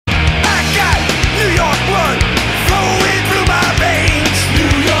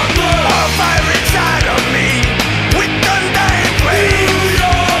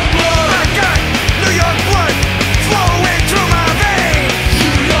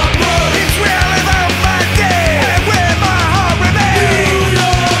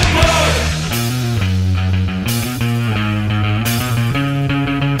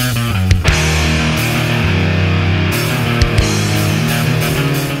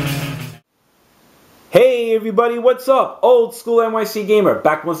Hey everybody, what's up? Old School NYC Gamer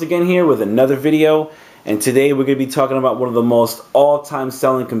back once again here with another video, and today we're going to be talking about one of the most all-time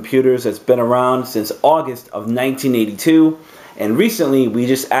selling computers that's been around since August of 1982, and recently we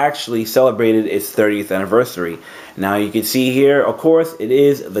just actually celebrated its 30th anniversary. Now you can see here, of course, it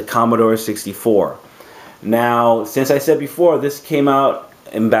is the Commodore 64. Now, since I said before, this came out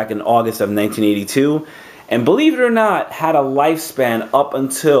back in August of 1982, and believe it or not, had a lifespan up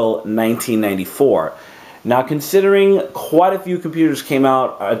until 1994. Now, considering quite a few computers came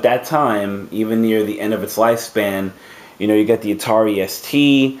out at that time, even near the end of its lifespan, you know, you got the Atari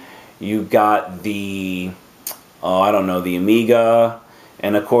ST, you got the, I don't know, the Amiga,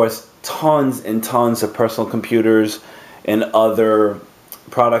 and of course, tons and tons of personal computers and other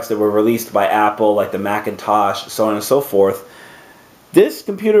products that were released by Apple, like the Macintosh, so on and so forth. This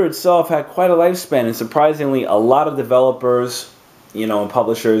computer itself had quite a lifespan, and surprisingly, a lot of developers, you know, and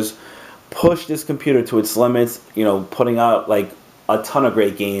publishers pushed this computer to its limits, you know, putting out like a ton of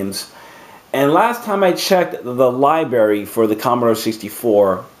great games. And last time I checked, the library for the Commodore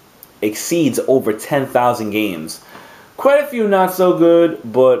 64 exceeds over 10,000 games. Quite a few not so good,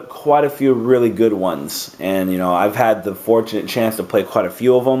 but quite a few really good ones. And, you know, I've had the fortunate chance to play quite a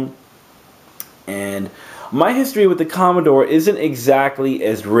few of them. And my history with the Commodore isn't exactly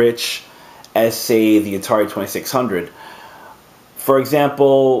as rich as, say, the Atari 2600. For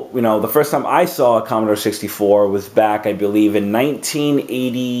example, you know, the first time I saw a Commodore 64 was back, I believe, in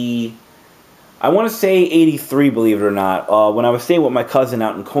 1980, I want to say 83, believe it or not, when I was staying with my cousin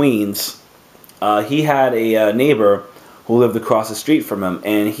out in Queens. He had a neighbor who lived across the street from him,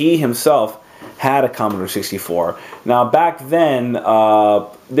 and he himself had a Commodore 64. Now, back then,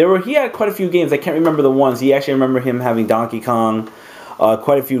 he had quite a few games. I can't remember the ones. I remember him having Donkey Kong,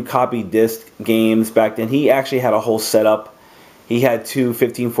 quite a few copy disc games back then. He actually had a whole setup. He had two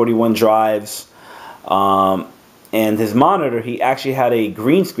 1541 drives, and his monitor, he actually had a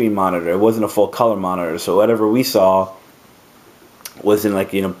green screen monitor. It wasn't a full color monitor, so whatever we saw was in,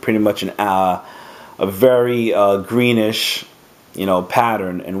 like, you know, pretty much a very greenish, you know,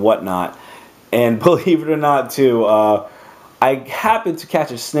 pattern and whatnot. And believe it or not, too, I happened to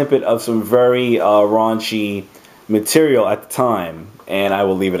catch a snippet of some very raunchy material at the time, and I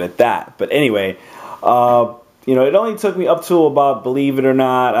will leave it at that. But anyway, you know, it only took me up to about, believe it or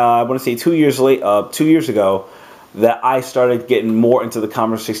not, I want to say 2 years ago, that I started getting more into the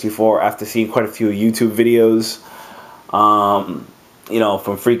Commodore 64 after seeing quite a few YouTube videos, you know,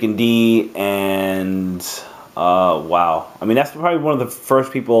 from Freakin' D, and wow. I mean, that's probably one of the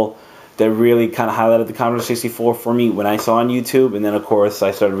first people that really kind of highlighted the Commodore 64 for me when I saw on YouTube. And then, of course,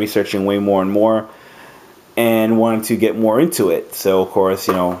 I started researching way more and more and wanted to get more into it. So, of course,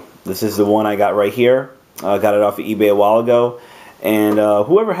 you know, this is the one I got right here. I got it off of eBay a while ago. And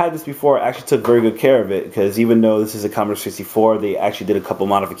whoever had this before actually took very good care of it, because even though this is a Commodore 64, they actually did a couple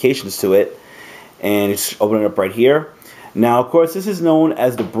modifications to it. And it's opening up right here. Now, of course, this is known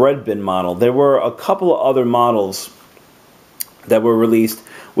as the bread bin model. There were a couple of other models that were released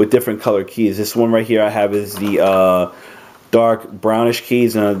with different color keys. This one right here I have is the dark brownish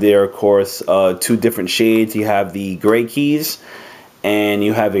keys, and there are, of course, two different shades. You have the gray keys, and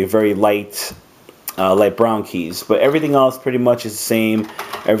you have a very light brown keys. But everything else pretty much is the same.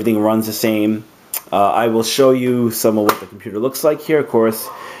 Everything runs the same. I will show you some of what the computer looks like here. Of course,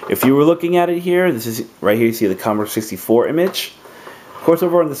 if you were looking at it here, this is right here. You see the Commodore 64 image. Of course,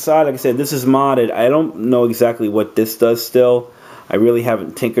 over on the side, like I said, this is modded. I don't know exactly what this does still. I really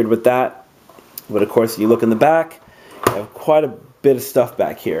haven't tinkered with that. But of course, you look in the back, you have quite a bit of stuff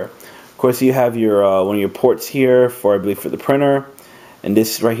back here. Of course, you have your one of your ports here for, I believe, for the printer. And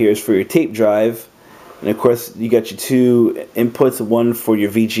this right here is for your tape drive. And of course, you got your two inputs, one for your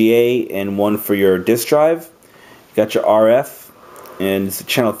VGA and one for your disk drive. You got your RF, and it's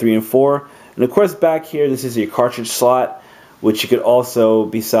channel 3 and 4. And of course, back here, this is your cartridge slot, which you could also,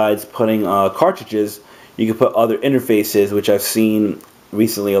 besides putting cartridges, you can put other interfaces, which I've seen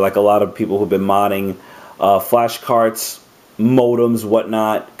recently, like a lot of people who've been modding flash carts, modems,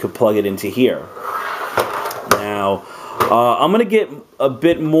 whatnot, could plug it into here. Now, I'm going to get a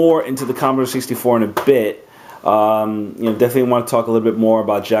bit more into the Commodore 64 in a bit. You know, definitely want to talk a little bit more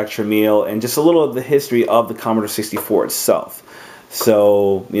about Jack Tramiel and just a little of the history of the Commodore 64 itself.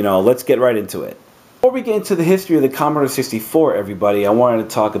 So, you know, let's get right into it. Before we get into the history of the Commodore 64, everybody, I wanted to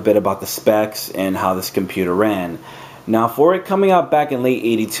talk a bit about the specs and how this computer ran. Now, for it coming out back in late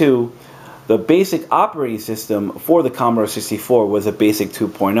 82, the basic operating system for the Commodore 64 was a BASIC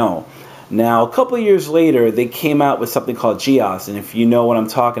 2.0. Now, a couple of years later, they came out with something called GEOS, and if you know what I'm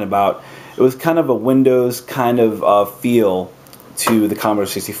talking about, it was kind of a Windows kind of feel to the Commodore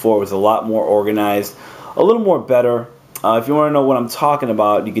 64. It was a lot more organized, a little more better. If you want to know what I'm talking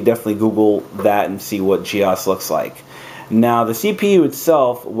about, you can definitely Google that and see what GEOS looks like. Now, the CPU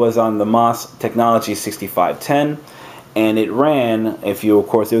itself was on the MOS Technology 6510, and it ran, of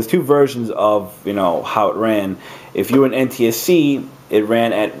course, there was two versions of, how it ran. If you were in NTSC, it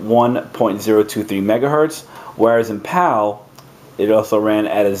ran at 1.023 megahertz, whereas in PAL, it also ran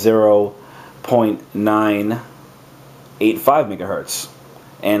at a 0.985 megahertz.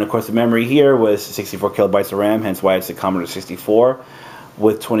 And of course the memory here was 64 kilobytes of RAM, hence why it's a Commodore 64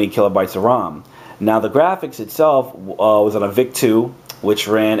 with 20 kilobytes of ROM. Now the graphics itself was on a VIC-2, which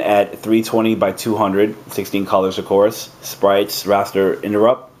ran at 320 by 200, 16 colors of course, sprites, raster,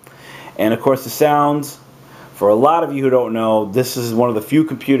 interrupt. And of course the sounds, for a lot of you who don't know, this is one of the few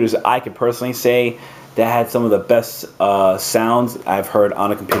computers I could personally say that had some of the best sounds I've heard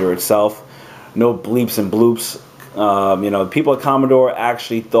on a computer itself. No bleeps and bloops. People at Commodore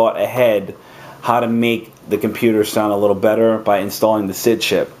actually thought ahead how to make the computer sound a little better by installing the SID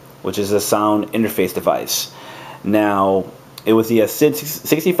chip, which is a sound interface device. Now, it was the SID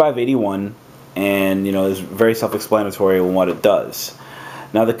 6581, and it's very self-explanatory on what it does.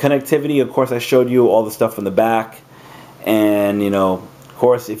 Now, the connectivity, of course, I showed you all the stuff in the back, and of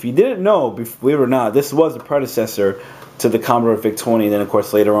course, if you didn't know, believe it or not, this was the predecessor to the Commodore VIC-20, and then of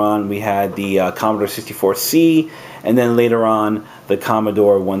course later on we had the Commodore 64C, and then later on the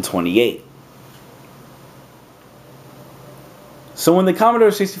Commodore 128. So when the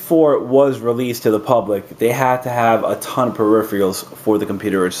Commodore 64 was released to the public, they had to have a ton of peripherals for the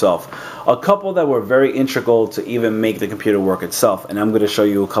computer itself. A couple that were very integral to even make the computer work itself, and I'm going to show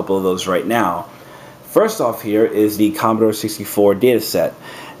you a couple of those right now. First off here is the Commodore 64 dataset.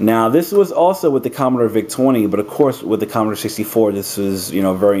 Now this was also with the Commodore VIC-20, but of course with the Commodore 64 this was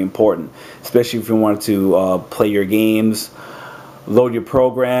very important, especially if you wanted to play your games, load your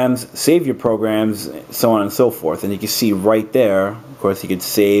programs, save your programs, so on and so forth. And you can see right there, of course you could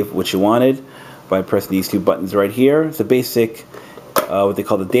save what you wanted by pressing these two buttons right here. It's a basic, what they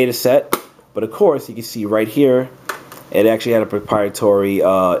call the dataset, but of course you can see right here it actually had a proprietary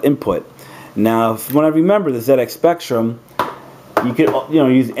input. Now, when I remember the ZX Spectrum, you could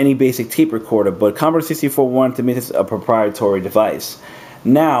use any basic tape recorder, but Commodore 64 wanted to make this a proprietary device.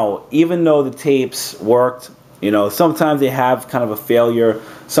 Now, even though the tapes worked, sometimes they have kind of a failure.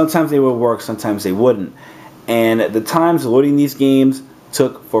 Sometimes they would work, sometimes they wouldn't. And the times loading these games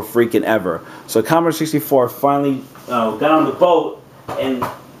took for freaking ever. So Commodore 64 finally got on the boat and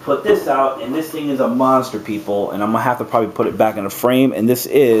put this out, and this thing is a monster, people. And I'm gonna have to probably put it back in a frame. And this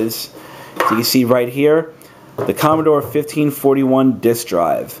is, so you can see right here, the Commodore 1541 disk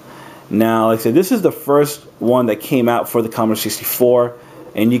drive. Now, like I said, this is the first one that came out for the Commodore 64,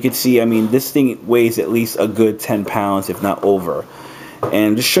 and you can see, this thing weighs at least a good 10 pounds, if not over.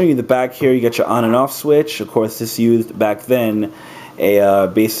 And just showing you the back here, you got your on and off switch. Of course, this used back then a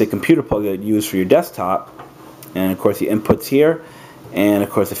basic computer plug that you used for your desktop, and of course the inputs here, and of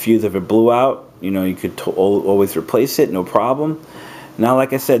course the fuse, if it blew out, you could always replace it, no problem. Now,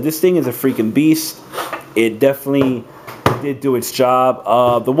 like I said, this thing is a freaking beast. It definitely did do its job.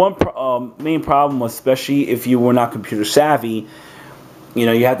 The one main problem was, especially if you were not computer savvy,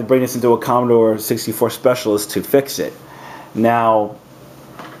 you had to bring this into a Commodore 64 specialist to fix it. Now,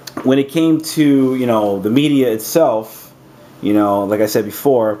 when it came to the media itself, like I said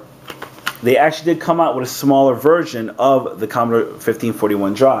before, they actually did come out with a smaller version of the Commodore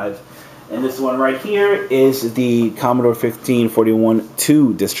 1541 drive. And this one right here is the Commodore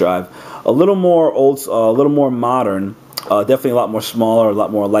 1541-2 disk drive. A little more a little more modern. Definitely a lot more smaller, a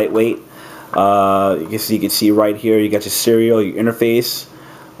lot more lightweight. You can see right here, you got your serial, your interface,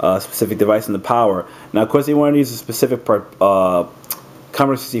 specific device, and the power. Now, of course, they wanted to use a specific Commodore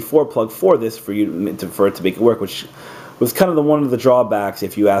 64 plug for this for it to make it work, which was kind of one of the drawbacks,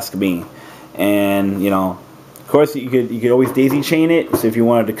 if you ask me. And of course, you could always daisy chain it. So if you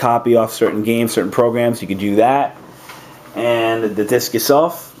wanted to copy off certain games, certain programs, you could do that. And the disc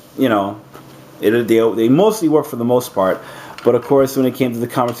itself, they mostly work for the most part. But of course, when it came to the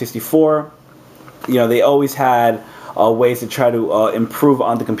Commodore 64, they always had ways to try to improve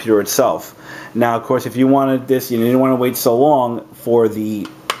on the computer itself. Now, of course, if you wanted this, you didn't want to wait so long for the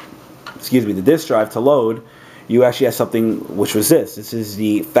disk drive to load. You actually have something, which was this. This is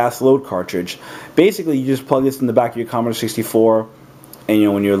the fast load cartridge. Basically, you just plug this in the back of your Commodore 64,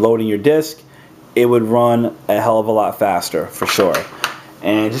 and when you're loading your disk, it would run a hell of a lot faster, for sure.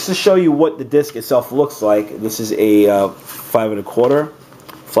 And just to show you what the disk itself looks like, this is a 5 1/4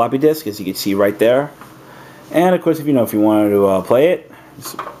 floppy disk, as you can see right there. And of course, if you wanted to play it,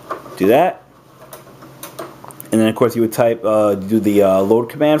 just do that. And then of course you would do the load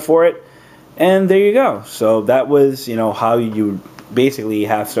command for it. And there you go. So that was, how you basically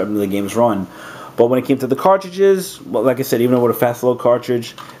have certain of the games run. But when it came to the cartridges, well, like I said, even with a fast load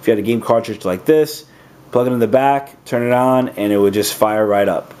cartridge, if you had a game cartridge like this, plug it in the back, turn it on, and it would just fire right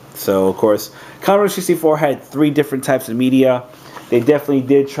up. So, of course, Commodore 64 had 3 different types of media. They definitely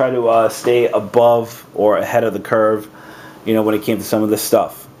did try to stay above or ahead of the curve, when it came to some of this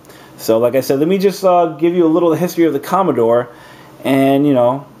stuff. So, like I said, let me just give you a little history of the Commodore and,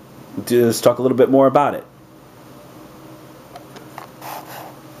 just talk a little bit more about it.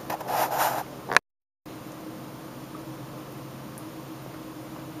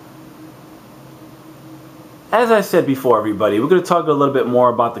 As I said before, everybody, we're going to talk a little bit more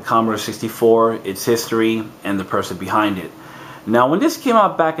about the Commodore 64, its history, and the person behind it. Now, when this came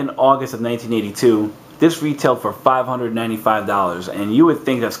out back in August of 1982, this retailed for $595, and you would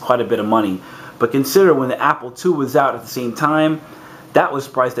think that's quite a bit of money. But consider when the Apple II was out at the same time, that was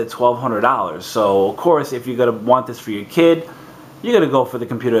priced at $1,200. So, of course, if you're going to want this for your kid, you're going to go for the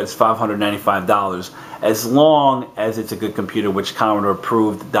computer that's $595, as long as it's a good computer, which Commodore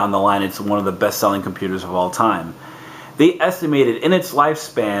proved down the line it's one of the best-selling computers of all time. They estimated in its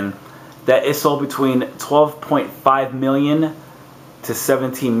lifespan that it sold between 12.5 million to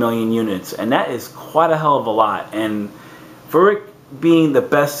 17 million units, and that is quite a hell of a lot. And for it being the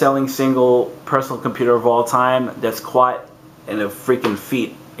best-selling single personal computer of all time, that's quite a freaking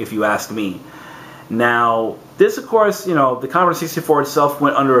feat, if you ask me. Now, this, of course, the Commodore 64 itself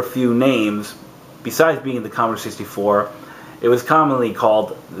went under a few names. Besides being the Commodore 64, it was commonly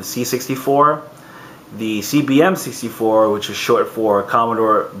called the C64, the CBM 64, which is short for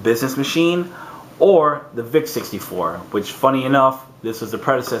Commodore Business Machine, or the VIC 64, which, funny enough, this was the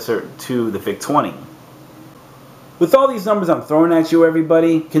predecessor to the VIC 20. With all these numbers I'm throwing at you,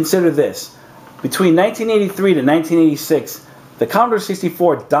 everybody, consider this. Between 1983 to 1986, the Commodore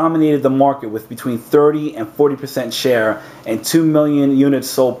 64 dominated the market with between 30 and 40% share and 2 million units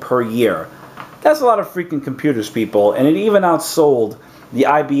sold per year. That's a lot of freaking computers, people, and it even outsold the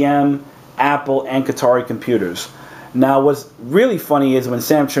IBM, Apple, and Atari computers. Now, what's really funny is when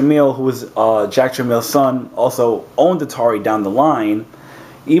Sam Tramiel, who was Jack Tramiel's son, also owned Atari down the line,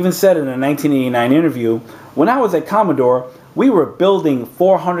 even said in a 1989 interview, "When I was at Commodore, we were building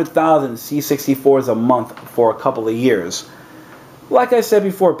 400,000 C64s a month for a couple of years." Like I said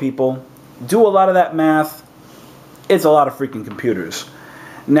before, people, do a lot of that math. It's a lot of freaking computers.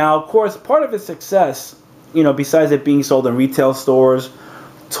 Now, of course, part of its success, besides it being sold in retail stores,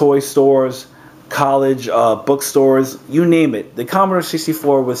 toy stores, college bookstores, you name it, the Commodore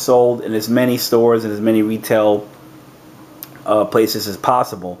 64 was sold in as many stores and as many retail places as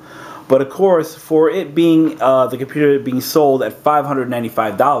possible. But of course, for it being the computer being sold at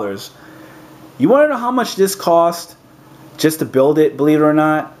 $595, you want to know how much this cost just to build it? Believe it or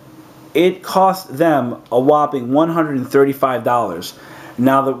not, it cost them a whopping $135.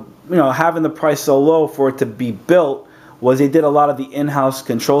 Now, having the price so low for it to be built was they did a lot of the in-house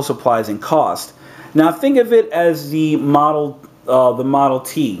control supplies and cost. Now, think of it as the Model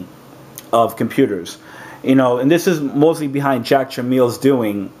T of computers. And this is mostly behind Jack Tramiel's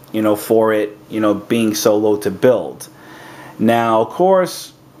doing, for it, being so low to build. Now, of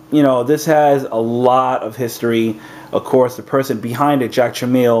course, this has a lot of history. Of course, the person behind it, Jack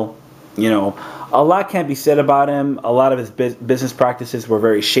Tramiel, a lot can't be said about him. A lot of his business practices were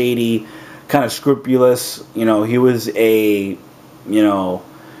very shady, kind of scrupulous. He was he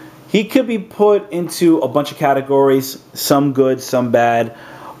could be put into a bunch of categories, some good, some bad.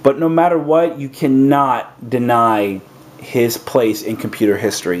 But no matter what, you cannot deny his place in computer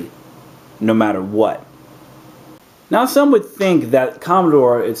history, no matter what. Now, some would think that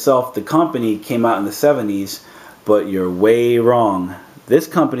Commodore itself, the company, came out in the 70s, but you're way wrong. This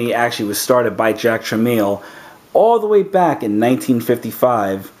company actually was started by Jack Tramiel all the way back in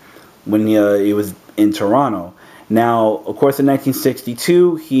 1955 when he was in Toronto. Now, of course, in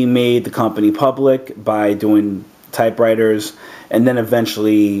 1962, he made the company public by doing typewriters and then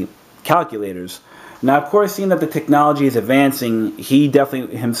eventually calculators. Now, of course, seeing that the technology is advancing, he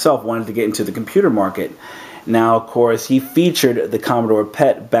definitely himself wanted to get into the computer market. Now, of course, he featured the Commodore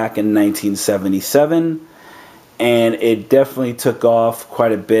PET back in 1977, and it definitely took off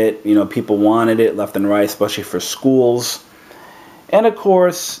quite a bit. People wanted it left and right, especially for schools. And, of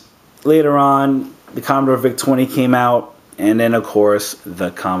course, later on, the Commodore VIC-20 came out, and then, of course,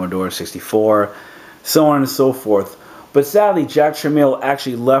 the Commodore 64, so on and so forth. But sadly, Jack Tramiel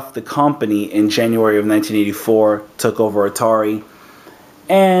actually left the company in January of 1984, took over Atari,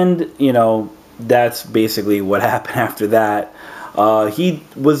 and, that's basically what happened after that. He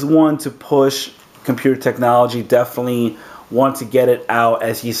was one to push computer technology, definitely want to get it out,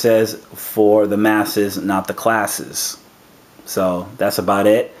 as he says, for the masses, not the classes. So that's about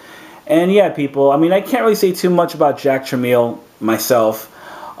it. And yeah, people, I mean, I can't really say too much about Jack Tramiel myself.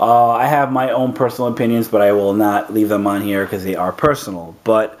 I have my own personal opinions, but I will not leave them on here because they are personal.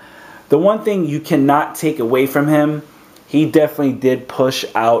 But the one thing you cannot take away from him, he definitely did push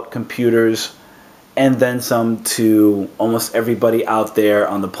out computers and then some to almost everybody out there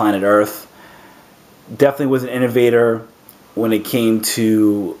on the planet Earth. Definitely was an innovator when it came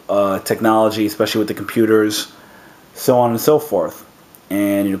to technology, especially with the computers, so on and so forth.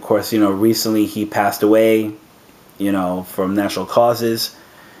 And of course, recently he passed away, from natural causes.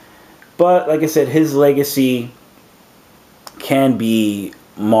 But like I said, his legacy can be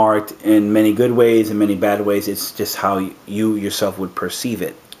marked in many good ways and many bad ways. It's just how you yourself would perceive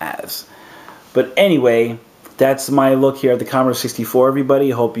it as. But anyway, that's my look here at the Commodore 64, everybody.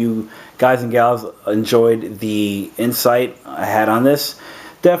 Hope you guys and gals enjoyed the insight I had on this.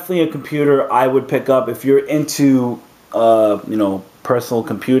 Definitely a computer I would pick up if you're into, personal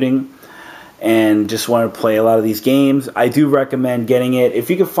computing and just want to play a lot of these games. I do recommend getting it. If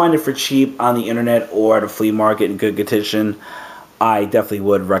you can find it for cheap on the internet or at a flea market in good condition, I definitely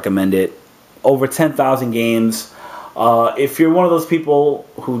would recommend it. Over 10,000 games. If you're one of those people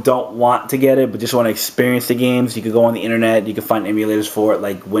who don't want to get it but just want to experience the games, you could go on the internet. You can find emulators for it,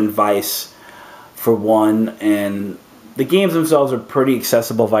 like WinVice for one. And the games themselves are pretty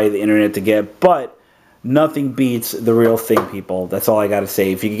accessible via the internet to get, but nothing beats the real thing, people. That's all I got to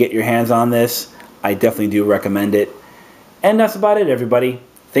say. If you can get your hands on this, I definitely do recommend it. And that's about it, everybody.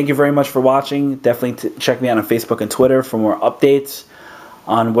 Thank you very much for watching. Definitely check me out on Facebook and Twitter for more updates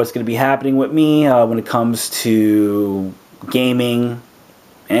on what's going to be happening with me when it comes to gaming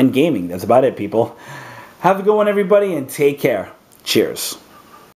and gaming. That's about it, people. Have a good one, everybody, and take care. Cheers.